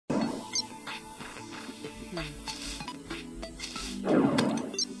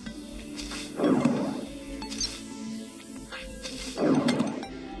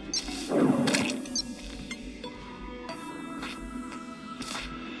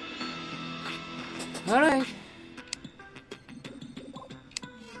Alright.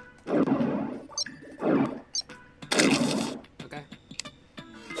 Okay.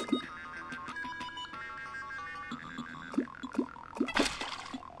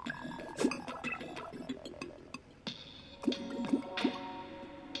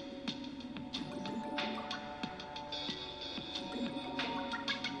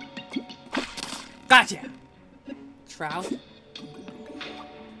 Gotcha! Trout.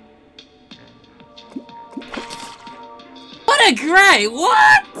 What a gray!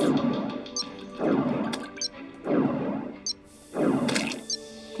 What?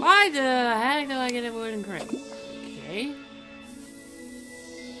 Why the heck do I get a wooden crate? Okay.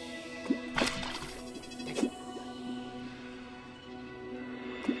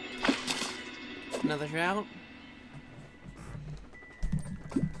 Another trout.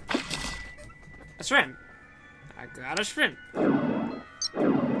 A shrimp. I got a shrimp.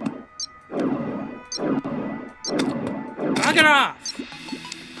 Knock it off!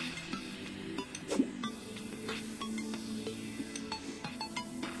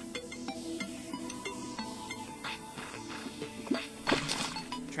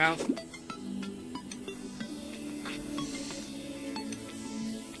 Trout.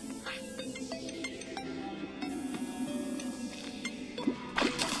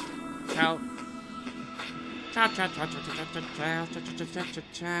 Trout. Trout, trout, trout, trout, trout, trout, trout, trout, trout, trout,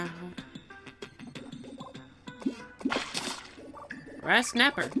 trout. Brass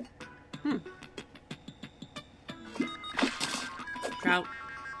snapper. Trout.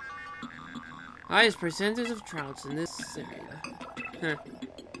 Highest percentage of trouts in this area. Huh.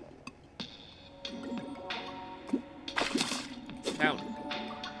 Trout.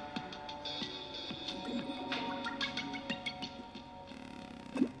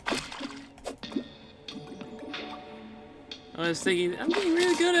 I was thinking, I'm getting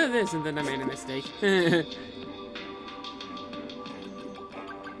really good at this, and then I made a mistake.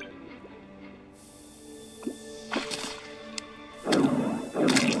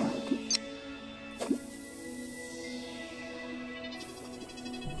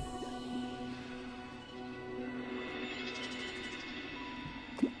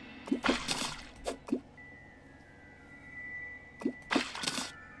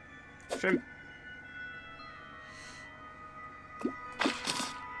 Shrimp.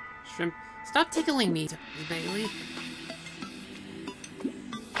 Shrimp. Stop tickling me, Bailey.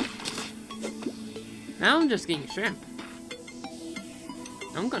 Now I'm just getting shrimp.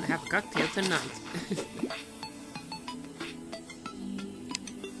 I'm gonna have a cocktail tonight.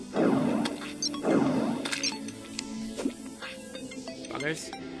 Buggers.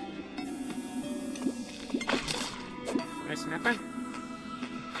 Right, snapper.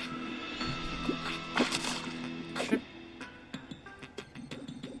 Shrimp.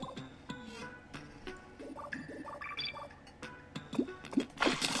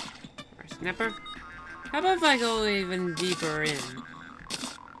 Right, snapper. How about if I go even deeper in?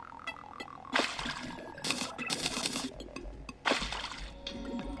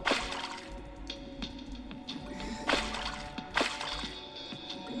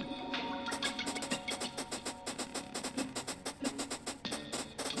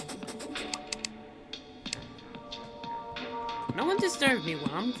 No one disturb me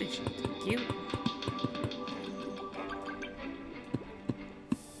while I'm fishing, thank you.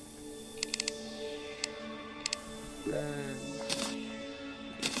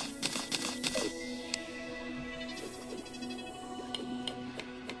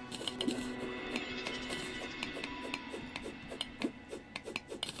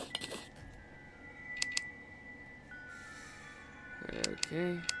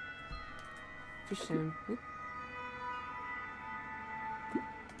 Okay. Fish him.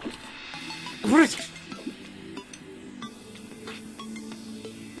 What is it?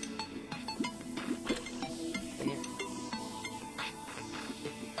 Yeah.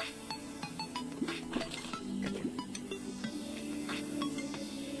 Gotcha.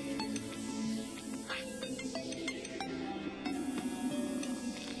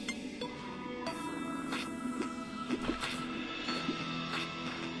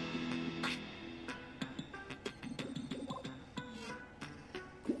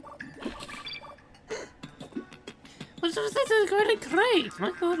 What's this great crate?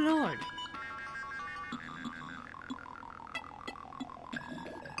 My good lord.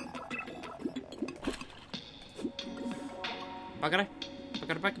 Bagara.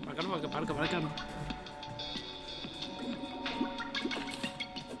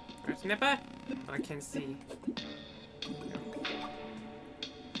 Snipper? I can see.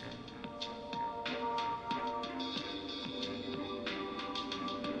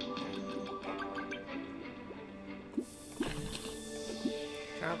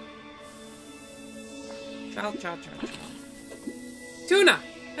 Chow. Tuna!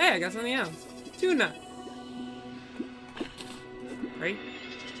 Hey, I got something else. Tuna! Right?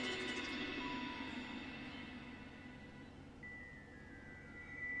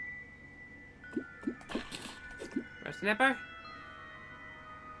 Snapper?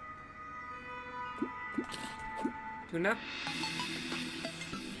 Tuna?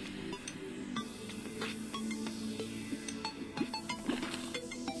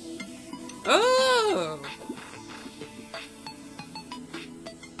 Oh!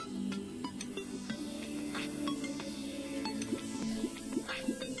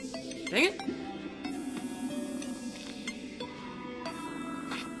 Dang it!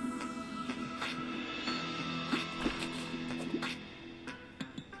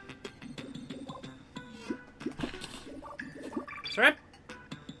 Strip!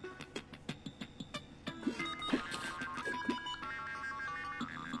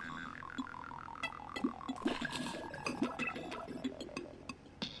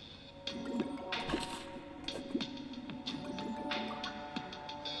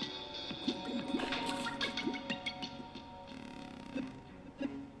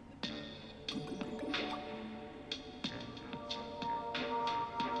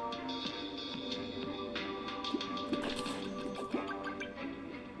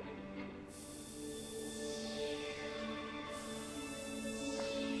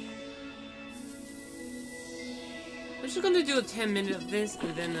 I'm just gonna do a 10-minute of this,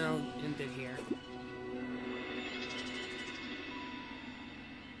 and then I'll end it here.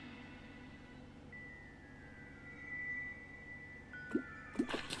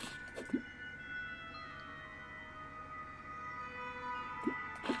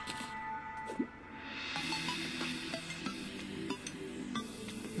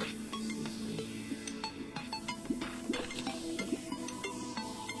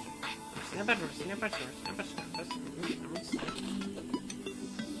 Snapper.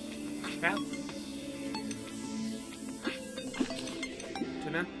 Crap.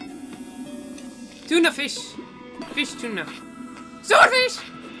 Tuna. Tuna fish! Fish tuna. Swordfish!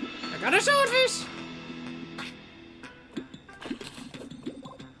 I got a swordfish!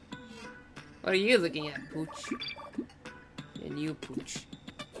 What are you looking at, Pooch? And you, Pooch.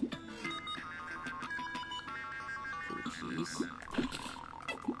 Poochies.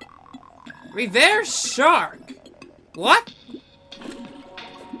 Reverse shark! What?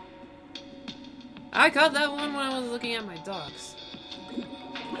 I caught that one when I was looking at my dogs.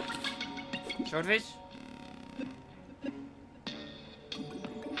 Swordfish?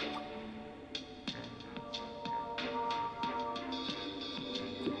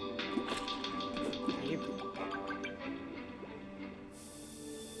 Yep.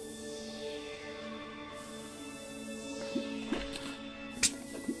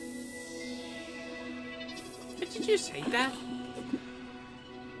 Did you say that?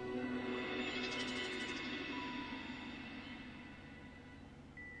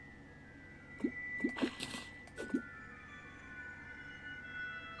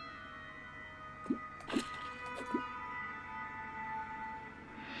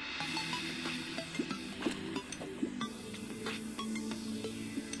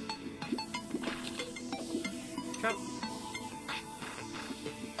 Trap.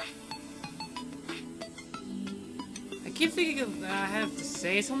 I keep thinking of I have to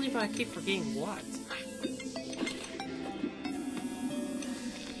say something, but I keep forgetting what.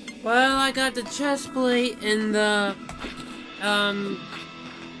 Well, I got the chest plate and the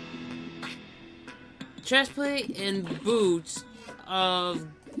chest plate and boots of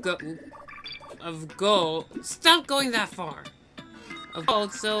gold. Stop going that far. Of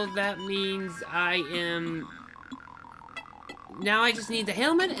gold, so that means I am. Now I just need the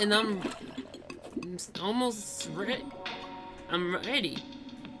helmet, and I'm almost ready. I'm ready.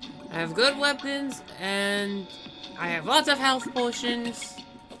 I have good weapons, and I have lots of health potions.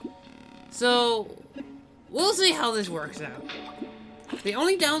 So, we'll see how this works out. The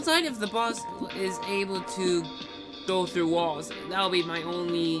only downside, if the boss is able to go through walls, that'll be my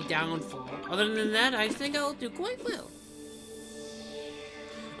only downfall. Other than that, I think I'll do quite well.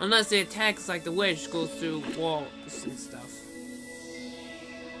 Unless the attacks like the witch goes through walls and stuff.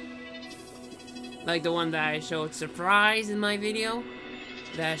 Like the one that I showed surprise in my video.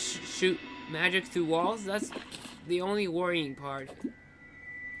 That shoot magic through walls. That's the only worrying part.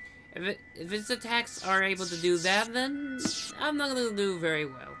 If its attacks are able to do that, then I'm not gonna do very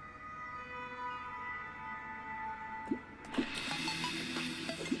well.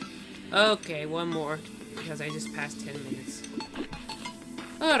 Okay, one more. Because I just passed 10 minutes.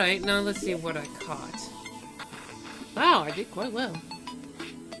 Alright, now let's see what I caught. Wow, I did quite well.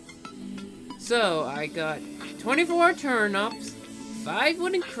 So, I got 24 turnips, 5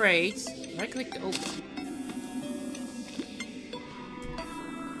 wooden crates. Right click to open.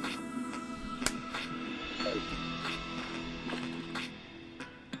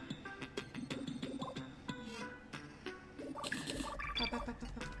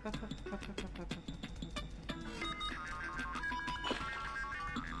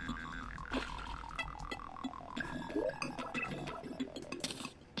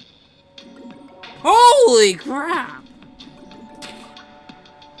 Holy crap!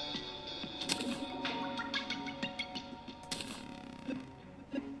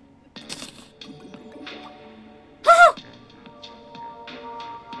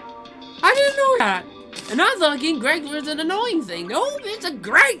 I didn't know that! And I thought getting Greg was an annoying thing. No, it's a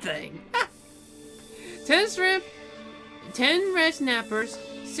great thing! 10 shrimp, 10 red snappers,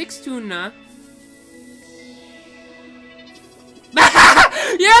 6 tuna.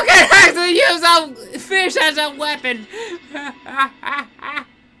 You can actually use a fish as a weapon!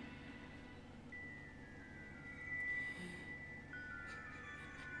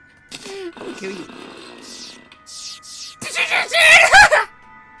 I'll kill you. Did you just see it?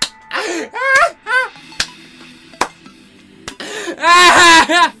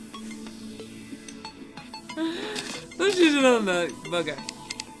 Let's use it on the bugger.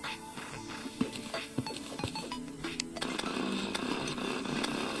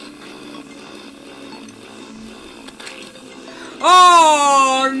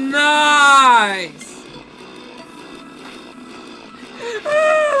 Oh, nice!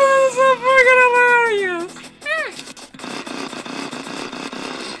 Oh, that's so fucking hilarious!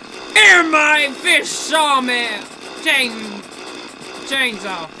 Hear my fish sawmill!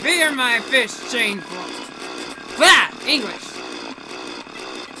 Chainsaw! Hear my fish chainsaw! That! English!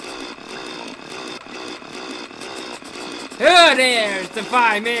 Who dares to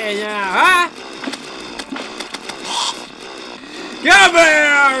find me now, huh? Come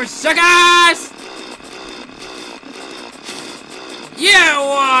here, suckers! You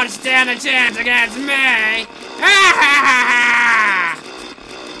won't stand a chance against me! Ha ha ha ha!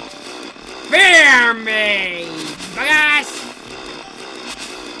 Fear me, suckers!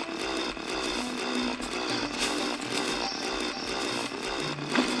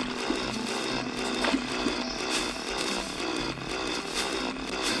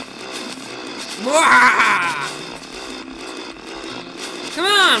 Mwah! Come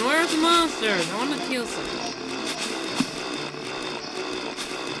on, where's the monsters? I want to kill some.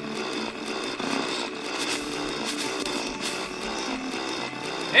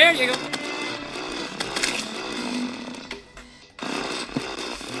 There you go.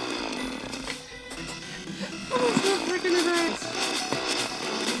 Oh, it's so freaking nice.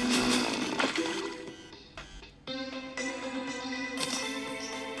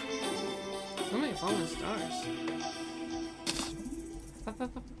 So many fallen stars.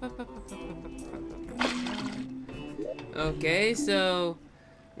 Okay, so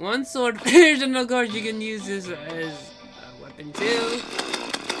one swordfish, and of course you can use this as a weapon too.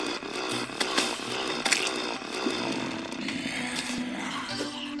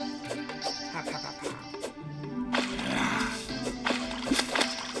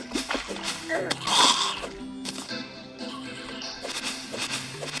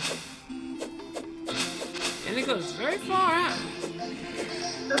 And it goes very far out.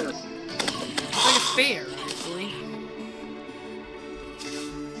 It's like a spear, actually.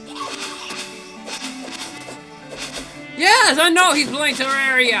 Yes, I know he's playing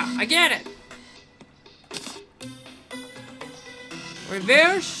Terraria. I get it.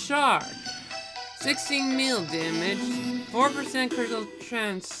 Reverse Shark. 16 mil damage. 4% critical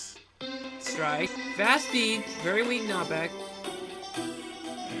chance strike. Fast speed. Very weak knockback.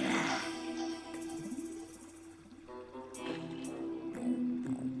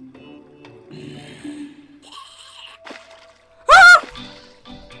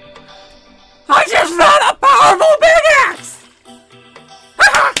 I just found a powerful pickaxe!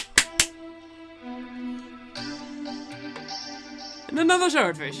 And another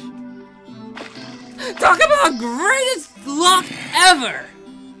swordfish. Talk about greatest luck ever!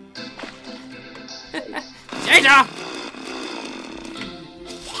 Chainsaw!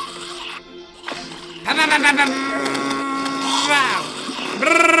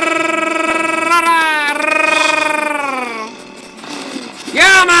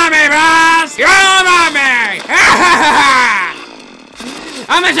 Come on me, boss! Come on me!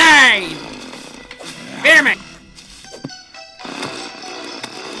 I'm a chain! Fear me!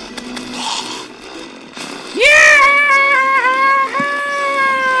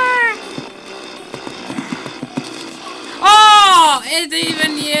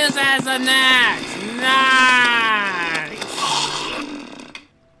 There's the next! Nice!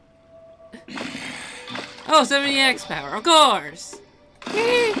 Oh, 70x power, of course!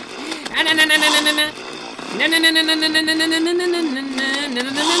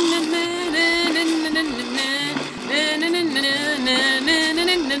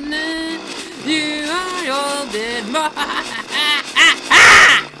 You are all dead.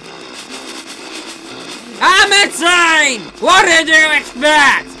 I'm insane! What did you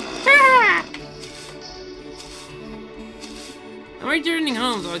expect? I'm returning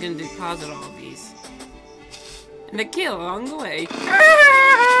home so I can deposit all of these. And a kill along the way.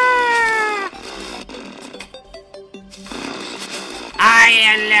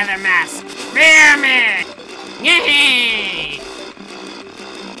 Iron leather mask! Fear me! Yay!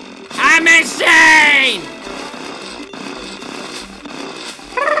 I'm insane!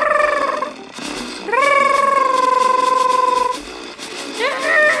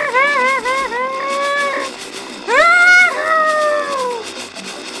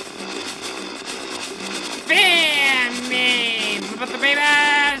 Fear me! But the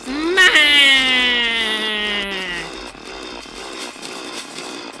baby's mine!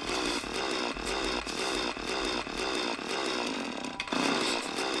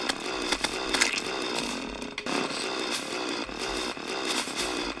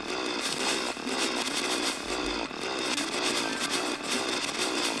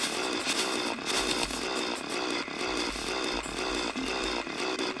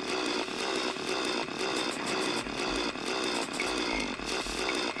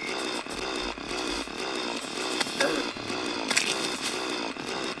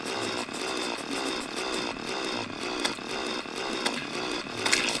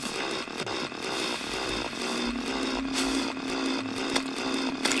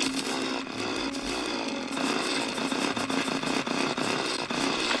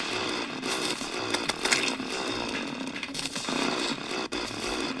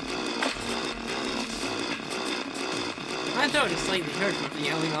 My throat is slightly hurt from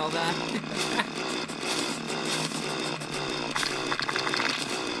yelling all that.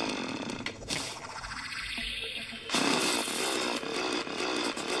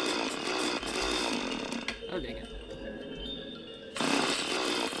 Oh, dang it.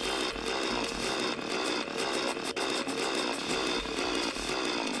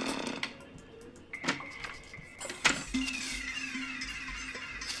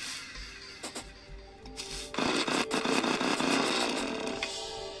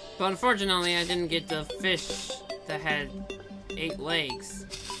 But unfortunately, I didn't get the fish that had 8 legs.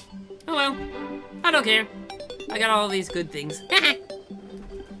 Oh well, I don't care. I got all these good things.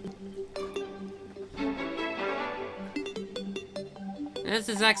 This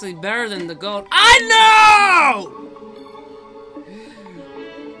is actually better than the gold. I know!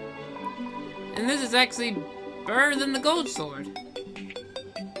 And this is actually better than the gold sword.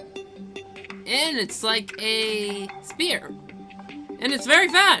 And it's like a spear. And it's very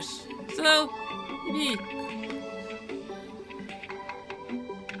fast, so, yeah.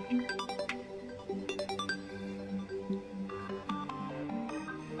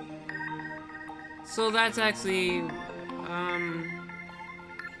 So that's actually,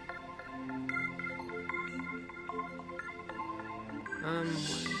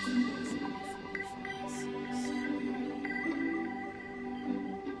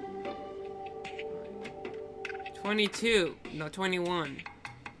 22, no, 21.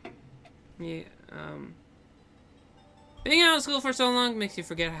 Yeah, being out of school for so long makes you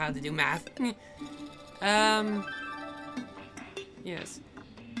forget how to do math. Yes.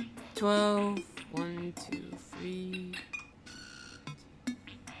 12, 1, 2, 3,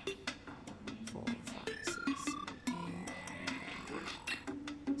 4, 5, 6, 7,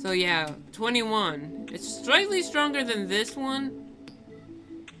 8. So yeah, 21. It's slightly stronger than this one.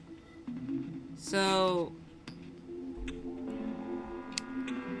 So...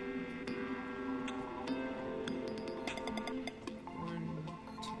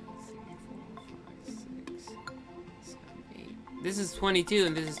 This is 22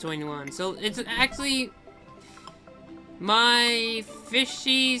 and this is 21. So it's actually... My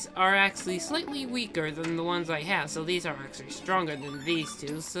fishies are actually slightly weaker than the ones I have. So these are actually stronger than these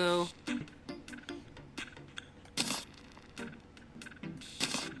two, so... So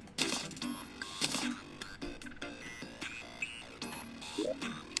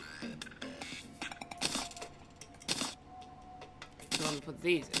I'm gonna put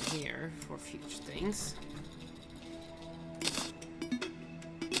these in here for future things.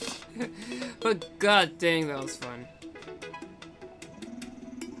 But god dang, that was fun.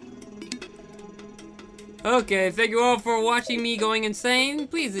 Okay, thank you all for watching me going insane.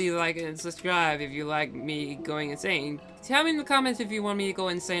 Please leave a like and subscribe if you like me going insane. Tell me in the comments if you want me to go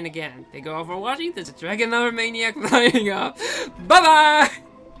insane again. Thank you all for watching. This is Dragon Lover Maniac signing off. Bye-bye!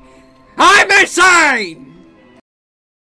 I'm insane!